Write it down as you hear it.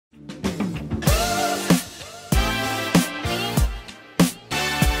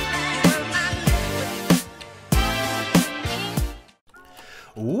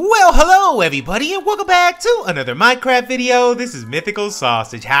Well, hello everybody and welcome back to another Minecraft video. This is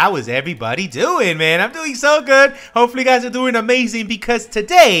TheMythicalSausage. How is everybody doing, man? I'm doing so good. Hopefully you guys are doing amazing because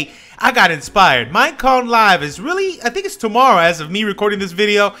today I got inspired. Minecon Live is really, I think it's tomorrow as of me recording this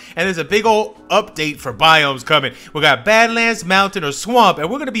video, and there's a big old update for biomes coming. We got Badlands, Mountain, or Swamp, and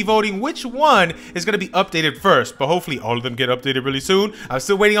we're going to be voting which one is going to be updated first, but hopefully all of them get updated really soon. I'm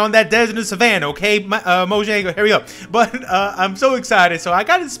still waiting on that Desert and Savannah, okay? Mojang, hurry up. But I'm so excited, so I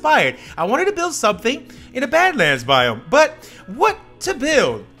got inspired. I wanted to build something in a Badlands biome, but what to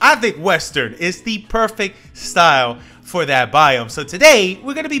build? I think Western is the perfect style for that biome. So today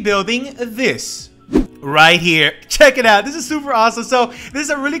we're going to be building this right here. Check it out. This is super awesome. So this is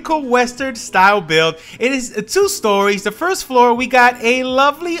a really cool Western style build. It is 2 stories. The first floor we got a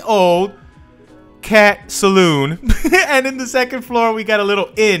lovely old cat saloon, and in the second floor we got a little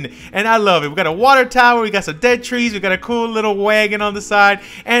inn, and I love it. We got a water tower, we got some dead trees, we got a cool little wagon on the side,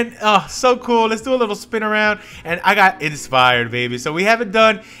 and so cool. Let's do a little spin around, and I got inspired, baby. So we haven't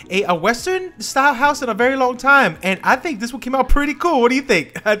done a Western style house in a very long time, and I think this one came out pretty cool. What do you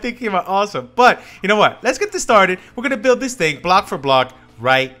think? I think it came out awesome. But you know what? Let's get this started. We're gonna build this thing block for block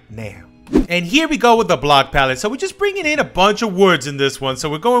right now. And here we go with the block palette. So we're just bringing in a bunch of woods in this one. So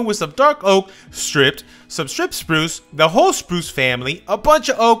we're going with some dark oak stripped, some stripped spruce, the whole spruce family, a bunch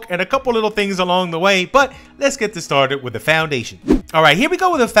of oak, and a couple little things along the way. But let's get this started with the foundation. All right, here we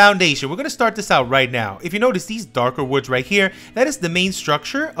go with the foundation. We're going to start this out right now. If you notice these darker woods right here, that is the main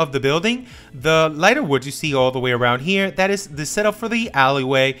structure of the building. The lighter woods you see all the way around here, that is the setup for the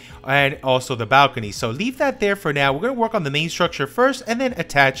alleyway and also the balcony. So leave that there for now. We're going to work on the main structure first and then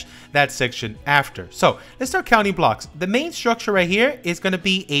attach that section after. So let's start counting blocks. The main structure right here is going to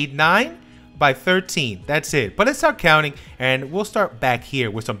be a 9 by 13. That's it. But let's start counting, and we'll start back here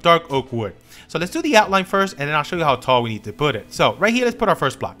with some dark oak wood. So let's do the outline first, and then I'll show you how tall we need to put it. So right here, let's put our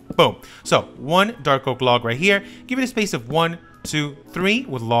first block. Boom. So 1 dark oak log right here. Give it a space of 1, 2, 3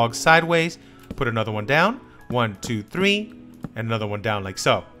 with logs sideways. Put another one down. 1, 2, 3, and another one down like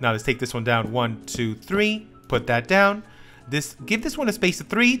so. Now let's take this one down. 1, 2, 3. Put that down. Give this one a space of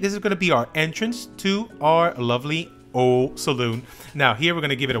 3. This is going to be our entrance to our lovely old saloon. Now here we're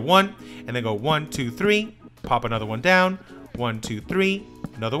going to give it a 1 and then go 1, 2, 3, pop another one down, 1, 2, 3,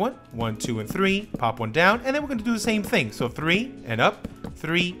 another one, 1, 2, and 3, pop one down, and then we're going to do the same thing. So 3 and up,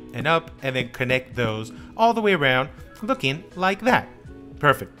 3 and up, and then connect those all the way around, looking like that.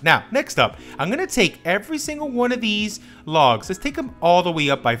 Perfect. Now, next up, I'm going to take every single one of these logs. Let's take them all the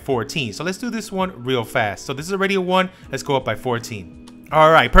way up by 14. So let's do this one real fast. So this is already a 1. Let's go up by 14. All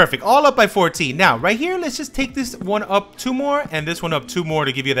right, perfect. All up by 14. Now, right here, let's just take this one up 2 more and this one up 2 more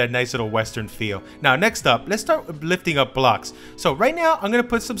to give you that nice little Western feel. Now, next up, let's start lifting up blocks. So right now, I'm going to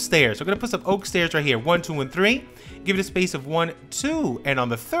put some stairs. I'm going to put some oak stairs right here. 1, 2, and 3. Give it a space of 1, 2. And on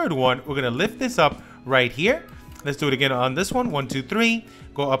the third one, we're going to lift this up right here. Let's do it again on this one. 1, 2, 3.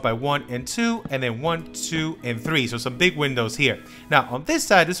 Go up by 1 and 2, and then 1, 2, and 3. So some big windows here. Now on this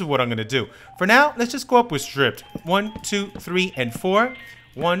side, this is what I'm gonna do. For now, let's just go up with stripped. 1, 2, 3, and 4.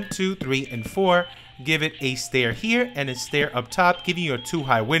 1, 2, 3, and 4. Give it a stair here and a stair up top, giving you a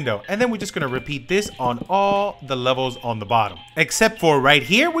 2-high window. And then we're just gonna repeat this on all the levels on the bottom. Except for right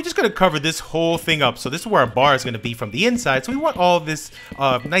here, we're just gonna cover this whole thing up. So this is where our bar is gonna be from the inside. So we want all of this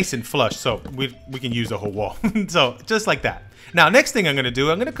nice and flush, so we can use the whole wall. So just like that. Now, next thing I'm going to do,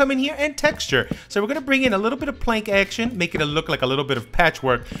 I'm going to come in here and texture. So we're going to bring in a little bit of plank action, make it look like a little bit of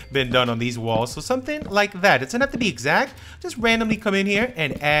patchwork been done on these walls. So something like that. It doesn't have to be exact. Just randomly come in here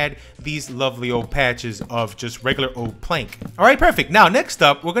and add these lovely old patches of just regular old plank. All right, perfect. Now, next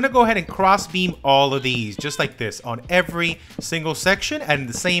up, we're going to go ahead and cross beam all of these just like this on every single section and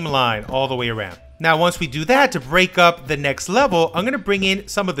the same line all the way around. Now, once we do that, to break up the next level, I'm going to bring in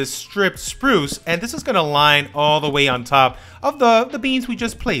some of this stripped spruce, and this is going to line all the way on top of the beams we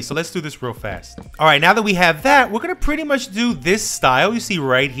just placed. So let's do this real fast. All right, now that we have that, we're going to pretty much do this style you see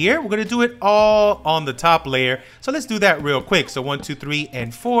right here. We're going to do it all on the top layer. So let's do that real quick. So 1, 2, 3,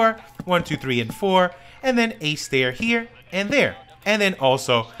 and 4. 1, 2, 3, and 4. And then a stair here and there. And then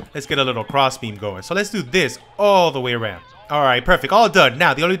also, let's get a little cross beam going. So let's do this all the way around. All right, perfect. All done.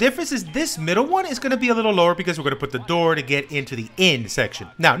 Now, the only difference is this middle one is going to be a little lower because we're going to put the door to get into the end section.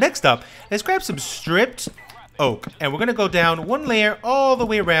 Now, next up, let's grab some stripped oak, and we're going to go down 1 layer all the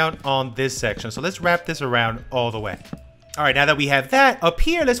way around on this section. So let's wrap this around all the way. All right, now that we have that, up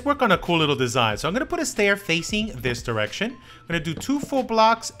here, let's work on a cool little design. So I'm going to put a stair facing this direction. I'm going to do 2 full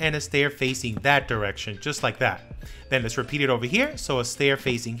blocks and a stair facing that direction, just like that. Then let's repeat it over here. So a stair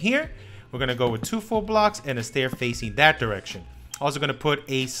facing here. We're going to go with 2 full blocks and a stair facing that direction. Also going to put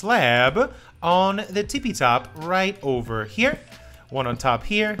a slab on the tippy top right over here. one on top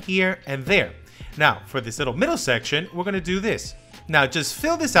here, here, and there. Now, for this little middle section, we're going to do this. Now, just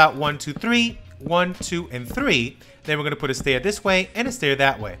fill this out 1, 2, 3, 1, 2, and 3. Then we're going to put a stair this way and a stair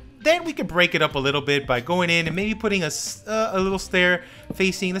that way. Then we can break it up a little bit by going in and maybe putting a little stair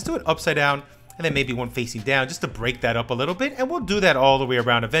facing. Let's do it upside down. And then maybe one facing down just to break that up a little bit. And we'll do that all the way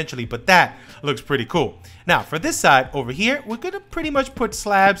around eventually, but that looks pretty cool. Now, for this side over here, we're going to pretty much put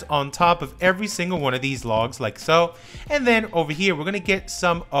slabs on top of every single one of these logs like so. And then over here, we're going to get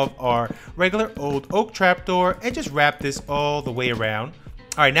some of our regular old oak trapdoor and just wrap this all the way around.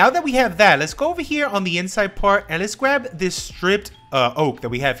 All right, now that we have that, let's go over here on the inside part and let's grab this stripped oak that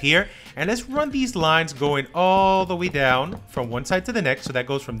we have here. And let's run these lines going all the way down from one side to the next. So that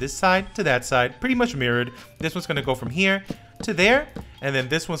goes from this side to that side, pretty much mirrored. This one's going to go from here to there. And then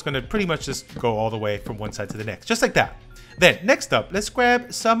this one's going to pretty much just go all the way from one side to the next, just like that. Then next up, let's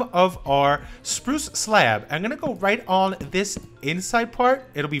grab some of our spruce slab. I'm going to go right on this inside part.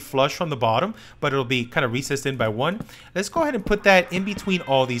 It'll be flush from the bottom, but it'll be kind of recessed in by one. Let's go ahead and put that in between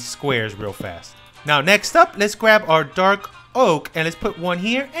all these squares real fast. Now next up, let's grab our dark oak and let's put one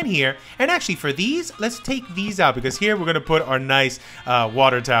here and here. And actually for these, let's take these out because here we're going to put our nice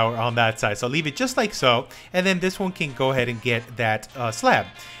water tower on that side. So leave it just like so. And then this one can go ahead and get that slab.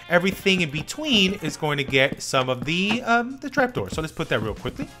 Everything in between is going to get some of the trapdoor. So let's put that real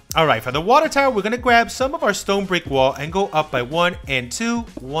quickly. All right, for the water tower, we're going to grab some of our stone brick wall and go up by 1 and 2,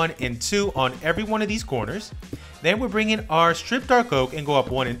 1 and 2 on every one of these corners. Then we're bringing our stripped dark oak and go up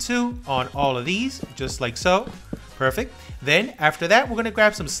 1 and 2 on all of these, just like so. Perfect. Then after that, we're going to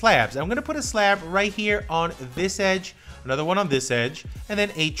grab some slabs. I'm going to put a slab right here on this edge, another one on this edge, and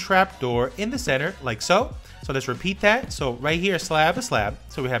then a trapdoor in the center, like so. So let's repeat that. So right here, a slab.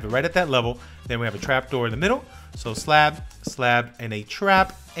 So we have it right at that level. Then we have a trapdoor in the middle. So slab, slab, and a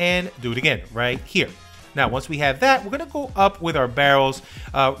trap, and do it again right here. Now, once we have that, we're going to go up with our barrels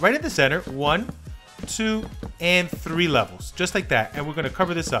right in the center. 1, 2, and 3 levels, just like that. And we're going to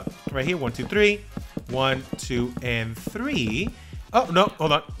cover this up right here. 1, 2, 3. 1, 2, and 3. Oh, no,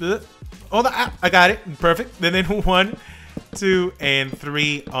 hold on. Hold on. I got it. Perfect. Then 1, 2, and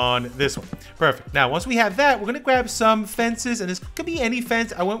 3 on this one. Perfect. Now, once we have that, we're going to grab some fences, and this could be any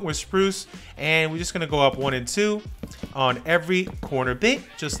fence. I went with spruce, and we're just going to go up 1 and 2 on every corner bit,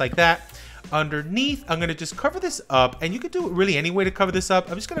 just like that. Underneath, I'm going to just cover this up, and you could do it really any way to cover this up.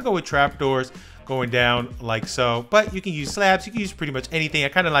 I'm just going to go with trapdoors going down like so, but you can use slabs, you can use pretty much anything. I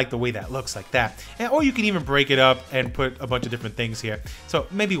kind of like the way that looks like that. And, or you can even break it up and put a bunch of different things here. So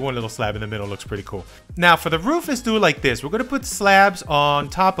maybe one little slab in the middle looks pretty cool. Now for the roof, let's do it like this. We're going to put slabs on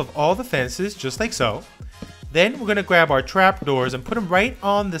top of all the fences, just like so. Then we're going to grab our trapdoors and put them right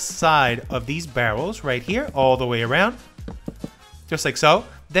on the side of these barrels right here, all the way around, just like so.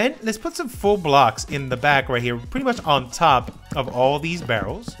 Then let's put some full blocks in the back right here, pretty much on top of all these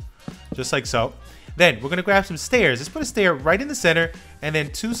barrels, just like so. Then we're going to grab some stairs. Let's put a stair right in the center and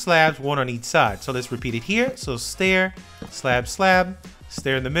then 2 slabs, 1 on each side. So let's repeat it here. So stair, slab, slab,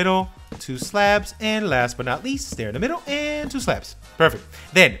 stair in the middle, 2 slabs, and last but not least, stair in the middle and 2 slabs. Perfect.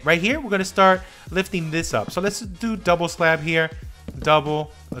 Then right here, we're going to start lifting this up. So let's do double slab here,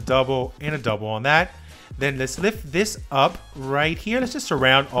 double, a double, and a double on that. Then let's lift this up right here. Let's just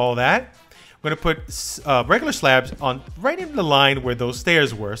surround all that. We're going to put regular slabs on right in the line where those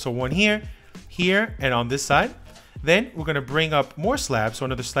stairs were. So one here, here, and on this side. Then we're going to bring up more slabs. So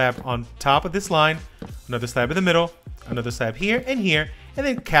another slab on top of this line, another slab in the middle, another slab here and here, and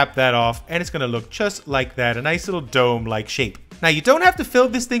then cap that off. And it's going to look just like that, a nice little dome-like shape. Now, you don't have to fill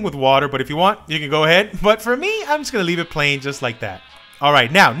this thing with water, but if you want, you can go ahead. But for me, I'm just going to leave it plain just like that. All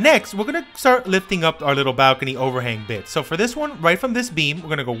right, now next, we're going to start lifting up our little balcony overhang bit. So for this one, right from this beam, we're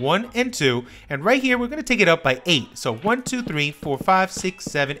going to go 1 and 2. And right here, we're going to take it up by 8. So 1, 2, 3, 4, 5, 6,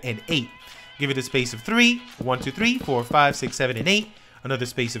 7, and 8. Give it a space of 3. 1, 2, 3, 4, 5, 6, 7, and 8. Another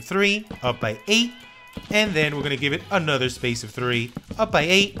space of 3, up by 8. And then we're going to give it another space of 3, up by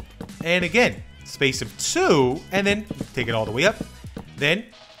 8. And again, space of 2, and then take it all the way up. Then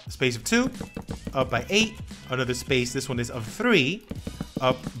space of 2, up by 8. Another space, this one is of 3,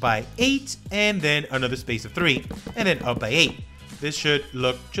 up by 8, and then another space of 3, and then up by 8. This should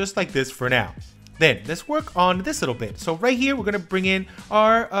look just like this for now. Then let's work on this little bit. So right here, we're going to bring in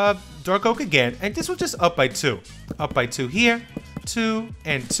our dark oak again, and this was just up by 2. Up by 2 here, 2,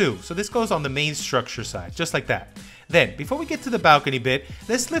 and 2. So this goes on the main structure side, just like that. Then, before we get to the balcony bit,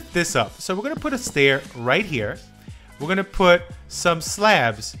 let's lift this up. So we're going to put a stair right here. We're going to put some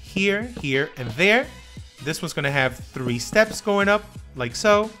slabs here, here, and there. This one's going to have 3 steps going up, like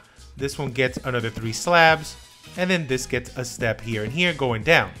so. This one gets another 3 slabs, and then this gets a step here and here going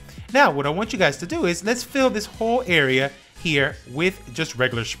down. Now, what I want you guys to do is let's fill this whole area here with just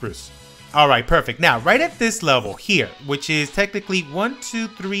regular spruce. All right, perfect. Now, right at this level here, which is technically 1, 2,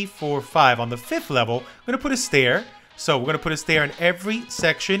 3, 4, 5. On the 5th level, we're going to put a stair. So we're going to put a stair in every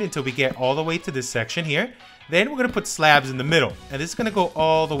section until we get all the way to this section here. Then we're going to put slabs in the middle. And this is going to go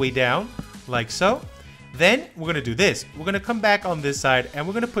all the way down like so. Then we're going to do this. We're going to come back on this side and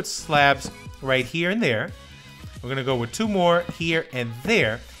we're going to put slabs right here and there. We're going to go with 2 more here and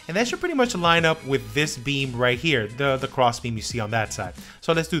there. And that should pretty much line up with this beam right here, the cross beam you see on that side.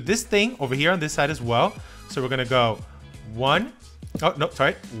 So let's do this thing over here on this side as well. So we're going to go 1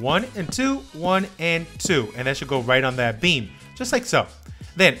 and 2, 1 and 2. And that should go right on that beam, just like so.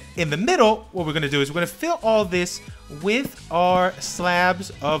 Then in the middle, what we're going to do is we're going to fill all this with our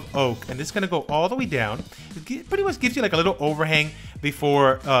slabs of oak. And this is going to go all the way down. It pretty much gives you like a little overhang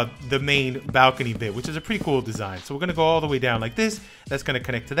before the main balcony bit, which is a pretty cool design. So we're going to go all the way down like this. That's going to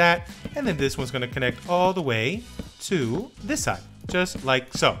connect to that. And then this one's going to connect all the way to this side, just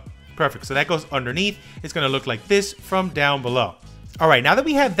like so. Perfect. So that goes underneath. It's going to look like this from down below. All right, now that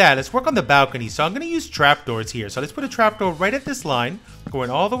we have that, let's work on the balcony. So I'm going to use trapdoors here. So let's put a trapdoor right at this line, going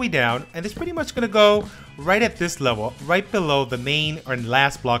all the way down. And it's pretty much going to go right at this level, right below the main or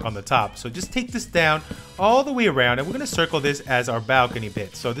last block on the top. So just take this down all the way around, and we're going to circle this as our balcony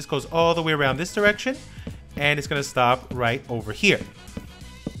bit. So this goes all the way around this direction, and it's going to stop right over here.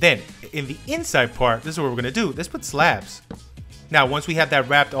 Then in the inside part, this is what we're going to do. Let's put slabs. Now, once we have that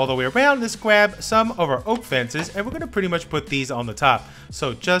wrapped all the way around, let's grab some of our oak fences, and we're going to pretty much put these on the top.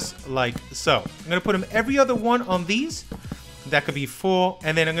 So just like so. I'm going to put them every other one on these. That could be full,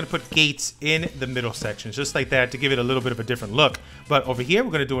 and then I'm going to put gates in the middle section, just like that, to give it a little bit of a different look. But over here,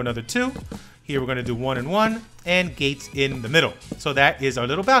 we're going to do another 2. Here, we're going to do 1 and 1, and gates in the middle. So that is our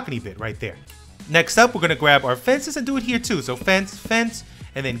little balcony bit right there. Next up, we're going to grab our fences and do it here too. So fence, fence,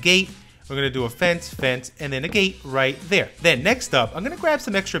 and then gate. We're going to do a fence, fence, and then a gate right there. Then next up, I'm going to grab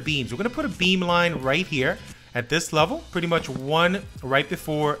some extra beams. We're going to put a beam line right here at this level, pretty much one right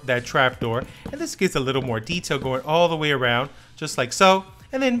before that trapdoor. And this gives a little more detail going all the way around, just like so.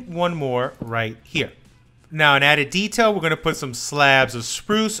 And then one more right here. Now, an added detail, we're going to put some slabs of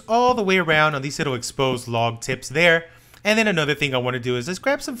spruce all the way around on these little exposed log tips there. And then another thing I want to do is let's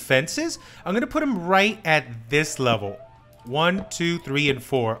grab some fences. I'm going to put them right at this level. 1, 2, 3, and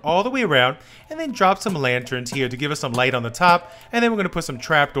 4 all the way around, and then drop some lanterns here to give us some light on the top, and then we're going to put some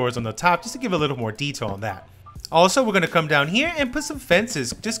trapdoors on the top just to give a little more detail on that. Also, we're going to come down here and put some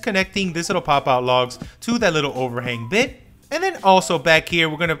fences, just connecting this little pop-out logs to that little overhang bit. And then also back here,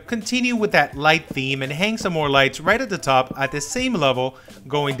 we're going to continue with that light theme and hang some more lights right at the top at the same level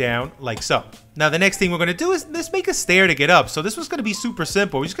going down like so. Now the next thing we're going to do is let's make a stair to get up. So this one's going to be super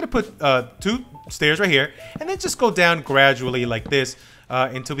simple. We're just going to put 2 stairs right here and then just go down gradually like this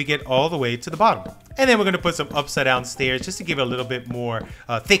until we get all the way to the bottom. And then we're going to put some upside down stairs just to give it a little bit more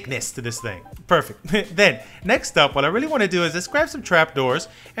thickness to this thing. Perfect. Then next up, what I really want to do is let's grab some trapdoors,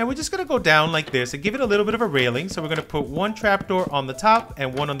 and we're just going to go down like this and give it a little bit of a railing. So we're going to put 1 trapdoor on the top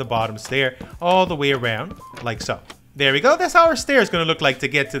and 1 on the bottom stair all the way around like so. There we go. That's how our stair is going to look like to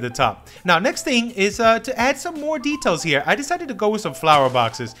get to the top. Now, next thing is to add some more details here. I decided to go with some flower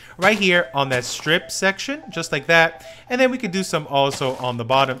boxes right here on that strip section, just like that. And then we could do some also on the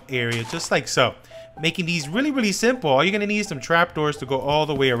bottom area, just like so. Making these really, really simple. All you're going to need is some trapdoors to go all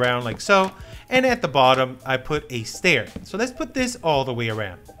the way around like so. And at the bottom, I put a stair. So let's put this all the way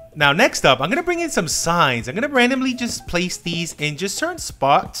around. Now, next up, I'm going to bring in some signs. I'm going to randomly just place these in just certain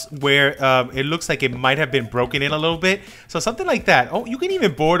spots where it looks like it might have been broken in a little bit. So something like that. Oh, you can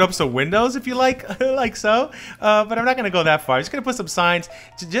even board up some windows if you like, like so. But I'm not going to go that far. I'm just going to put some signs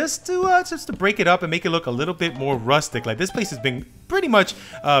just to break it up and make it look a little bit more rustic. Like this place has been pretty much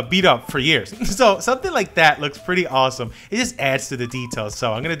beat up for years. So something like that looks pretty awesome. It just adds to the details.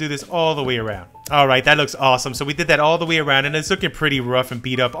 So I'm going to do this all the way around. All right, that looks awesome. So we did that all the way around, and it's looking pretty rough and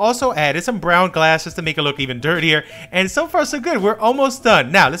beat up. Also added some brown glass just to make it look even dirtier. And so far, so good. We're almost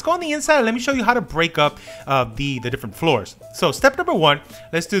done. Now, let's go on the inside and let me show you how to break up the different floors. So step number 1,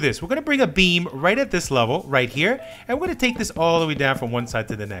 let's do this. We're going to bring a beam right at this level, right here. And we're going to take this all the way down from one side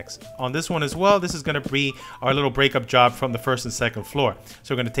to the next. On this one as well, this is going to be our little breakup job from the first and second floor.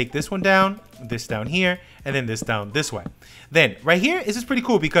 So we're going to take this one down, this down here, and then this down this way. Then right here, this is pretty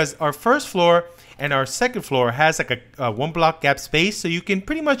cool because our first floor and our second floor has like a 1 block gap space, so you can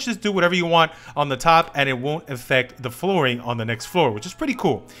pretty much just do whatever you want on the top and it won't affect the flooring on the next floor, which is pretty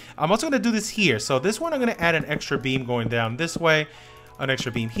cool. I'm also going to do this here. So this one, I'm going to add an extra beam going down this way, an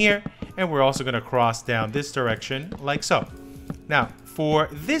extra beam here, and we're also going to cross down this direction like so. Now, for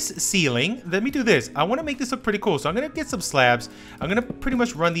this ceiling, let me do this. I want to make this look pretty cool, so I'm going to get some slabs. I'm going to pretty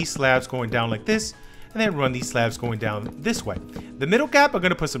much run these slabs going down like this, and then run these slabs going down this way. The middle gap, I'm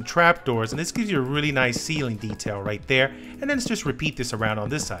going to put some trapdoors, and this gives you a really nice ceiling detail right there. And then let's just repeat this around on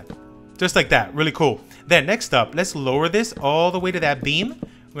this side. Just like that, really cool. Then next up, let's lower this all the way to that beam.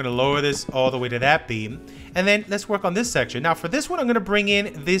 We're going to lower this all the way to that beam. And then let's work on this section. Now for this one, I'm going to bring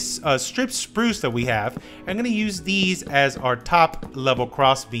in this stripped spruce that we have. I'm going to use these as our top level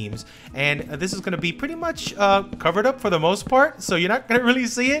cross beams. And this is going to be pretty much covered up for the most part. So you're not going to really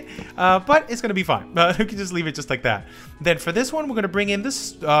see it, but it's going to be fine. You can just leave it just like that. Then for this one, we're going to bring in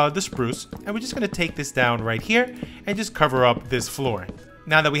this the spruce. And we're just going to take this down right here and just cover up this flooring.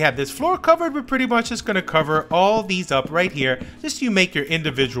 Now that we have this floor covered, we're pretty much just going to cover all these up right here, just so you make your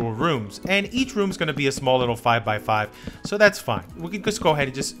individual rooms. And each room is going to be a small little 5x5, so that's fine. We can just go ahead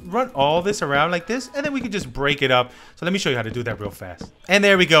and just run all this around like this, and then we can just break it up. So let me show you how to do that real fast. And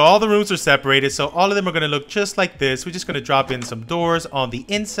there we go. All the rooms are separated, so all of them are going to look just like this. We're just going to drop in some doors on the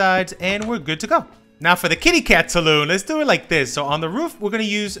insides, and we're good to go. Now for the kitty cat saloon, let's do it like this. So on the roof, we're going to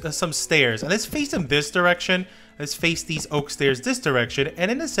use some stairs, and let's face them this direction. Let's face these oak stairs this direction, and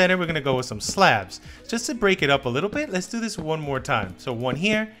in the center we're going to go with some slabs. Just to break it up a little bit, let's do this one more time. So one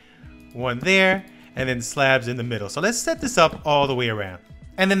here, one there, and then slabs in the middle. So let's set this up all the way around.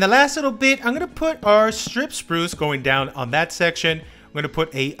 And then the last little bit, I'm going to put our strip spruce going down on that section. I'm going to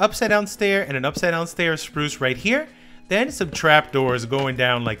put a upside down stair and an upside down stair spruce right here. Then some trapdoors going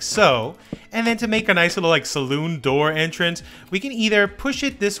down like so. And then to make a nice little like saloon door entrance, we can either push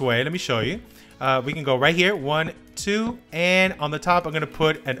it this way. Let me show you. We can go right here, 1, 2, and on the top I'm gonna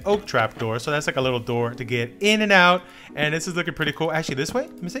put an oak trap door, so that's like a little door to get in and out, and this is looking pretty cool. Actually, this way,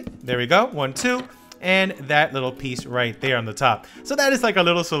 let me see. There we go, 1, 2, and that little piece right there on the top. So that is like a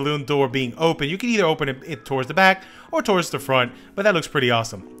little saloon door being open. You can either open it towards the back or towards the front, but that looks pretty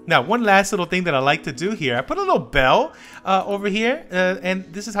awesome. Now, one last little thing that I like to do here, I put a little bell over here, and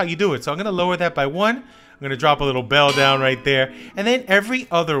this is how you do it. So I'm gonna lower that by 1. I'm gonna drop a little bell down right there, and then every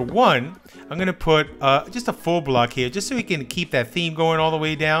other one I'm gonna put just a full block here, just so we can keep that theme going all the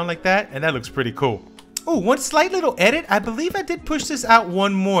way down like that, and that looks pretty cool. Oh, one slight little edit. I believe I did push this out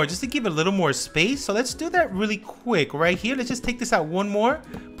one more just to give it a little more space. So let's do that really quick right here. Let's just take this out one more,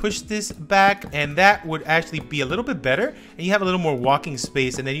 push this back, and that would actually be a little bit better. And you have a little more walking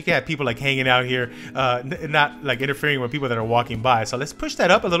space, and then you can have people like hanging out here, not like interfering with people that are walking by. So let's push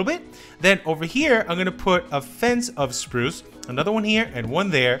that up a little bit. Then over here, I'm gonna put a fence of spruce, another one here and one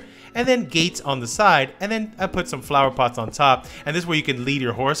there, and then gates on the side, and then I put some flower pots on top, and this is where you can lead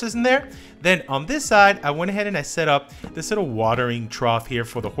your horses in there. Then on this side, I went ahead and I set up this little watering trough here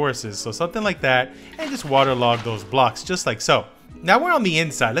for the horses, so something like that, and just waterlog those blocks just like so. Now we're on the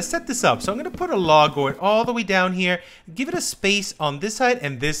inside. Let's set this up. So I'm going to put a log going all the way down here, give it a space on this side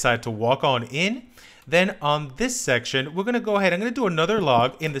and this side to walk on in. Then on this section, we're going to go ahead, I'm going to do another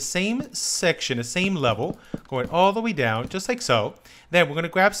log in the same section, the same level, going all the way down, just like so. Then we're going to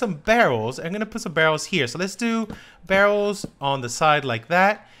grab some barrels. I'm going to put some barrels here. So let's do barrels on the side like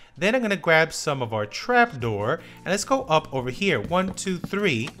that. Then I'm going to grab some of our trapdoor, and let's go up over here. 1, 2,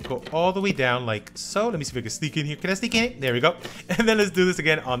 3, go all the way down like so. Let me see if I can sneak in here. Can I sneak in? There we go. And then let's do this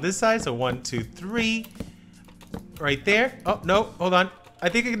again on this side. So 1, 2, 3, right there. Oh, no, hold on. I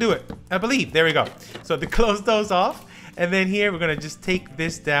think I can do it. I believe. There we go. So to close those off. And then here we're going to just take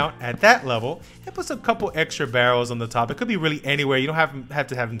this down at that level and put some couple extra barrels on the top. It could be really anywhere. You don't have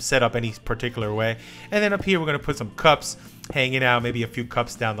to have them set up any particular way. And then up here we're going to put some cups hanging out, maybe a few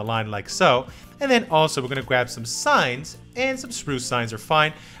cups down the line like so. And then also we're going to grab some signs, and some spruce signs are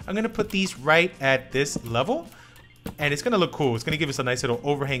fine. I'm going to put these right at this level, and it's going to look cool. It's going to give us a nice little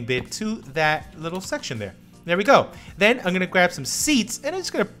overhang bit to that little section there. There we go. Then I'm going to grab some seats, and I'm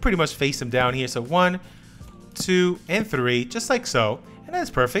just going to pretty much face them down here. So 1, 2, and 3, just like so, and that's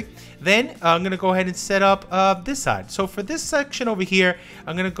perfect. Then I'm gonna go ahead and set up this side. So for this section over here,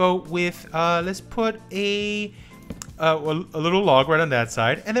 I'm gonna go with let's put a little log right on that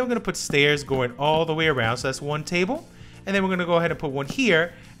side, and then we're gonna put stairs going all the way around. So that's one table, and then we're gonna go ahead and put one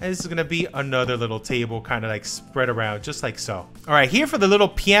here, and this is gonna be another little table, kind of like spread around, just like so. All right, here for the little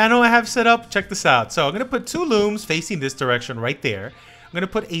piano I have set up, check this out. So I'm gonna put 2 looms facing this direction right there. I'm going to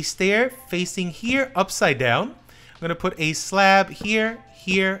put a stair facing here upside down. I'm going to put a slab here,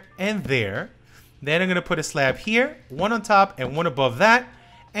 here, and there. Then I'm going to put a slab here, one on top and one above that,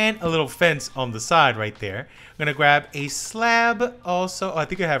 and a little fence on the side right there. I'm going to grab a slab also. Oh, I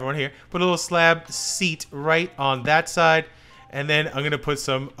think I have one here. Put a little slab seat right on that side. And then I'm going to put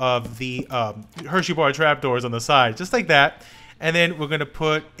some of the Hershey bar trapdoors on the side, just like that. And then we're going to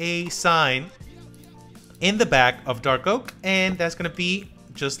put a sign in the back of dark oak, and that's going to be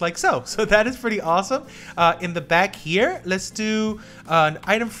just like so. So that is pretty awesome. In the back here, let's do an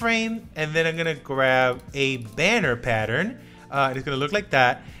item frame, and then I'm gonna grab a banner pattern. And it's gonna look like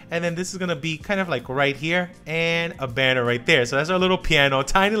that. And then this is gonna be kind of like right here, and a banner right there. So that's our little piano,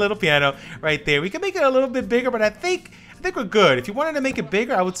 tiny little piano right there. We can make it a little bit bigger, but I think we're good. If you wanted to make it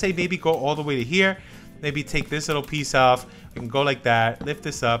bigger, I would say maybe go all the way to here. Maybe take this little piece off. We can go like that, lift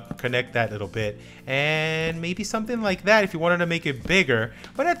this up, connect that little bit, and maybe something like that if you wanted to make it bigger.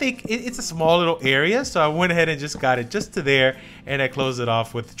 But I think it's a small little area, so I went ahead and just got it just to there, and I closed it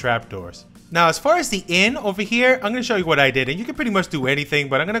off with the trapdoors. Now, as far as the inn over here, I'm going to show you what I did. And you can pretty much do anything,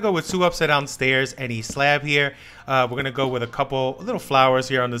 but I'm going to go with 2 upside down stairs and a slab here. We're going to go with a couple little flowers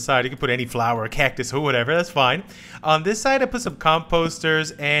here on the side. You can put any flower, cactus, or whatever. That's fine. On this side, I put some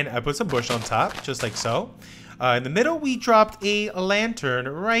composters and I put some bush on top, just like so. In the middle, we dropped a lantern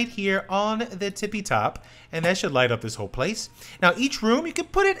right here on the tippy top, and that should light up this whole place. Now, each room, you can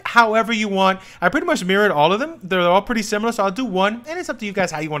put it however you want. I pretty much mirrored all of them. They're all pretty similar, so I'll do one, and it's up to you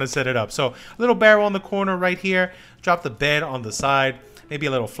guys how you want to set it up. So, a little barrel on the corner right here. Drop the bed on the side. Maybe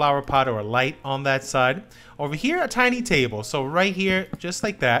a little flower pot or a light on that side. Over here, a tiny table. So right here, just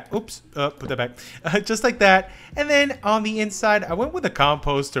like that. Oops, put that back. Just like that. And then on the inside, I went with a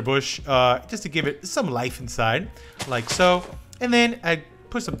composter bush just to give it some life inside, like so. And then I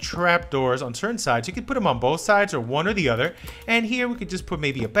put some trapdoors on certain sides. You could put them on both sides or one or the other. And here we could just put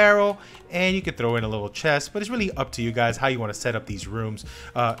maybe a barrel, and you could throw in a little chest, but it's really up to you guys how you want to set up these rooms.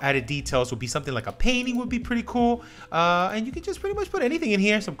 Added details would be something like a painting would be pretty cool. And you could just pretty much put anything in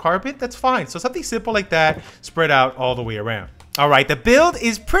here, some carpet, that's fine. So something simple like that, spread out all the way around. All right, the build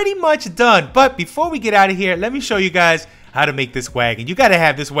is pretty much done, but before we get out of here, let me show you guys how to make this wagon. You gotta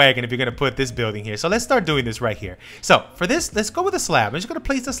have this wagon if you're gonna put this building here. So let's start doing this right here. So for this, let's go with a slab. I'm just gonna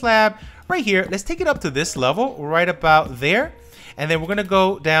place the slab right here. Let's take it up to this level, right about there. And then we're gonna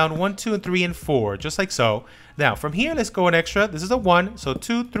go down 1, 2, and 3, and 4, just like so. Now from here, let's go an extra. This is a 1, so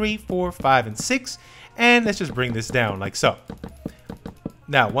 2, 3, 4, 5, and 6. And let's just bring this down like so.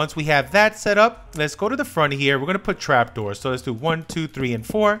 Now, once we have that set up, let's go to the front here. We're gonna put trapdoors. So let's do 1, 2, 3, and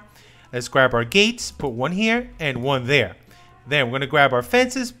 4. Let's grab our gates, put 1 here and 1 there. Then we're going to grab our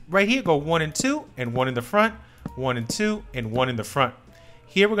fences right here, go 1 and 2, and 1 in the front, 1 and 2, and 1 in the front.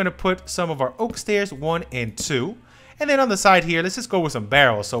 Here we're going to put some of our oak stairs, 1 and 2. And then on the side here, let's just go with some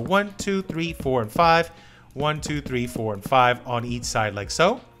barrels. So 1, 2, 3, 4, and 5. 1, 2, 3, 4, and 5 on each side like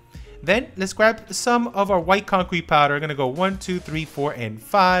so. Then let's grab some of our white concrete powder. We're going to go 1, 2, 3, 4, and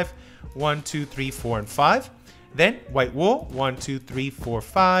 5. 1, 2, 3, 4, and 5. Then white wool, 1, 2, 3, 4,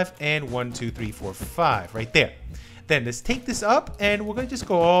 5, and 1, 2, 3, 4, 5 right there. Then let's take this up, and we're going to just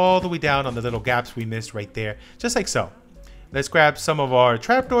go all the way down on the little gaps we missed right there, just like so. Let's grab some of our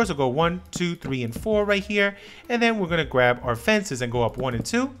trapdoors. We'll go 1, 2, 3, and 4 right here. And then we're going to grab our fences and go up 1 and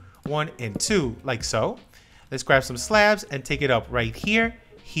 2, 1 and 2, like so. Let's grab some slabs and take it up right here,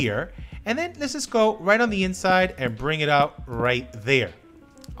 here. And then let's just go right on the inside and bring it out right there.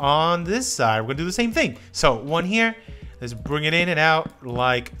 On this side, we're going to do the same thing. So 1 here. Let's bring it in and out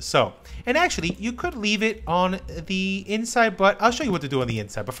like so. And actually, you could leave it on the inside, but I'll show you what to do on the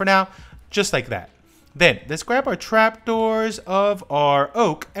inside. But for now, just like that. Then, let's grab our trapdoors of our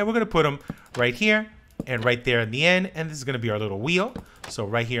oak, and we're going to put them right here and right there in the end. And this is going to be our little wheel. So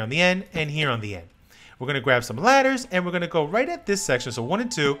right here on the end and here on the end. We're going to grab some ladders, and we're going to go right at this section. So 1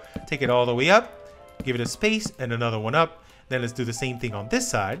 and 2, take it all the way up, give it a space, and another one up. Then let's do the same thing on this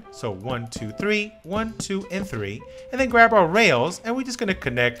side. So 1, 2, 3, 1, 2, and 3. And then grab our rails, and we're just gonna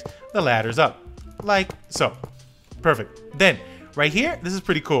connect the ladders up like so. Perfect. Then right here, this is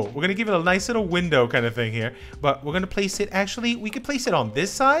pretty cool. We're gonna give it a nice little window kind of thing here, but we're gonna place it, actually, we could place it on this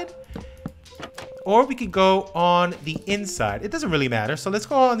side, or we could go on the inside. It doesn't really matter. So let's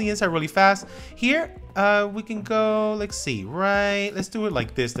go on the inside really fast. Here, we can go, let's see, right? Let's do it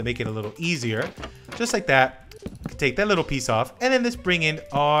like this to make it a little easier. Just like that. Take that little piece off, and then let's bring in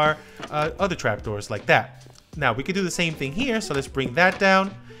our other trapdoors like that. Now we could do the same thing here, so let's bring that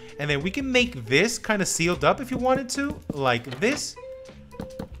down, and then we can make this kind of sealed up if you wanted to, like this,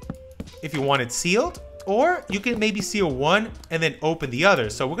 if you want it sealed, or you can maybe seal one and then open the other.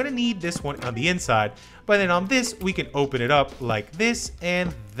 So we're gonna need this one on the inside, but then on this we can open it up like this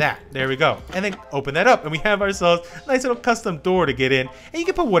and that. There we go. And then open that up, and we have ourselves a nice little custom door to get in. And you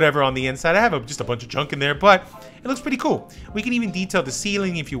can put whatever on the inside. I have just a bunch of junk in there, but it looks pretty cool. We can even detail the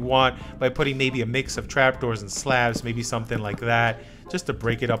ceiling if you want by putting maybe a mix of trapdoors and slabs, maybe something like that, just to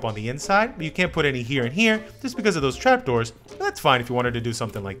break it up on the inside. But you can't put any here and here just because of those trapdoors. That's fine if you wanted to do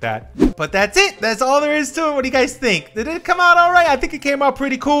something like that. But that's it. That's all there is to it. What do you guys think? Did it come out all right? I think it came out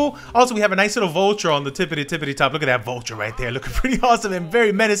pretty cool. Also, we have a nice little vulture on the tippity top. Look at that vulture right there. Looking pretty awesome and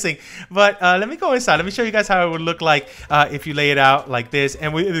very menacing. But let me go inside. Let me show you guys how it would look like if you lay it out like this.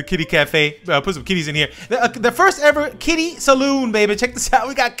 And the kitty cafe. Put some kitties in here. The first ever kitty saloon, baby. Check this out.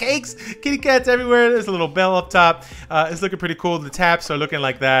 We got cakes, kitty cats everywhere. There's a little bell up top. It's looking pretty cool. The taps are looking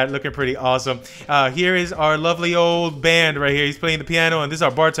like that. Looking pretty awesome. Here is our lovely old band right here. He's playing the piano, and this is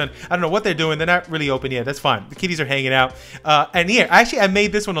our bartender. I don't know what they're doing. They're not really open yet. That's fine. The kitties are hanging out. And here, actually, I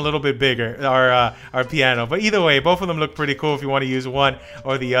made this one a little bit bigger, our piano. But either way, both of them look pretty cool if you want to use one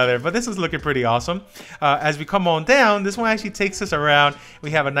or the other. But this is looking pretty awesome. As we come on down, this one actually takes us around.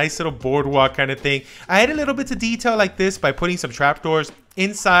 We have a nice little boardwalk kind of thing. I added a little bit of detail like this by putting some trapdoors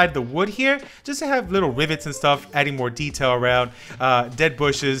inside the wood here, just to have little rivets and stuff, adding more detail around, dead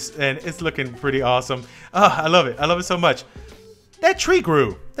bushes, and it's looking pretty awesome. I love it. I love it so much. That tree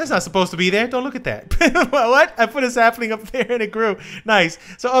grew. That's not supposed to be there. Don't look at that. What? I put a sapling up there and it grew. Nice.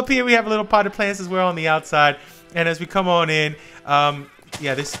 So up here we have a little potted plants as well on the outside. And as we come on in,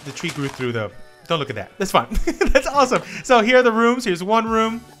 yeah, the tree grew through though. Don't look at that. That's fine. That's awesome. So here are the rooms. Here's one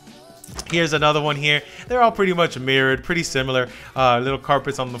room. Here's another one here. They're all pretty much mirrored, pretty similar. Little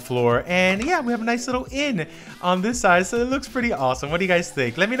carpets on the floor. And yeah, we have a nice little inn on this side. So it looks pretty awesome. What do you guys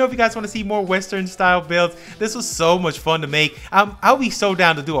think? Let me know if you guys want to see more Western style builds. This was so much fun to make. I'll be so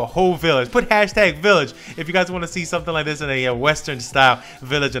down to do a whole village. Put hashtag village if you guys want to see something like this in a Western style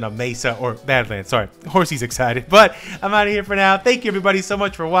village in a Mesa or Badlands. Sorry, Horsey's excited. But I'm out of here for now. Thank you everybody so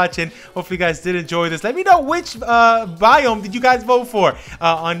much for watching. Hopefully you guys did enjoy this. Let me know which biome did you guys vote for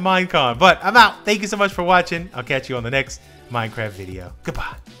on Minecon. But I'm out. Thank you so much for watching. I'll catch you on the next Minecraft video.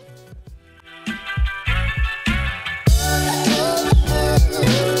 Goodbye.